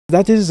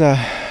That is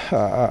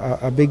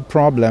a big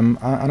problem,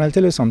 and I'll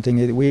tell you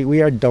something.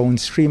 We are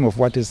downstream of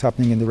what is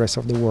happening in the rest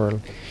of the world.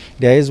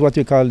 There is what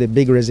we call the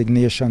big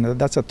resignation.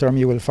 That's a term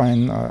you will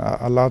find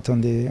a lot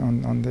on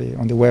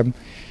the web,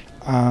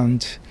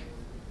 and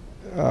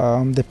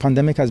the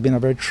pandemic has been a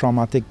very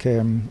traumatic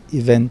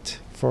event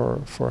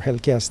for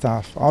healthcare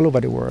staff all over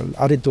the world,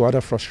 added to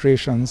other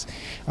frustrations,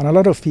 and a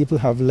lot of people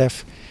have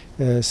left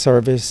health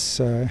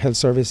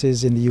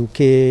services in the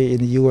UK, in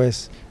the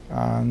US,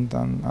 and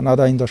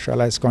other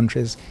industrialized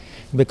countries.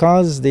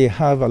 Because they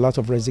have a lot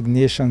of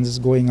resignations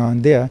going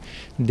on there,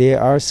 they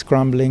are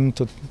scrambling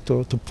to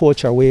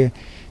poach away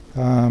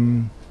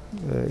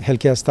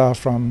healthcare staff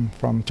from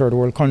third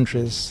world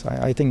countries.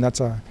 I think that's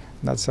a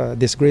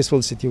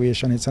disgraceful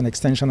situation. It's an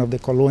extension of the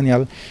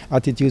colonial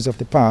attitudes of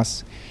the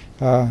past.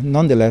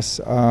 Nonetheless,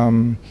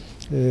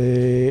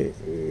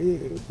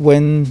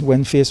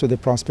 when faced with the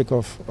prospect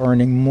of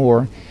earning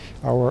more,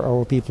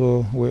 our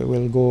people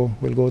will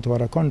go to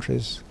other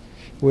countries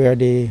where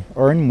they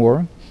earn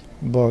more,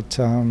 but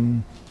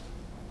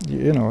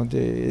you know,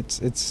 it's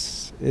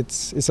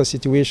a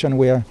situation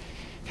where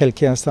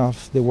healthcare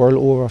staff the world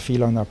over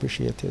feel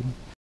unappreciated.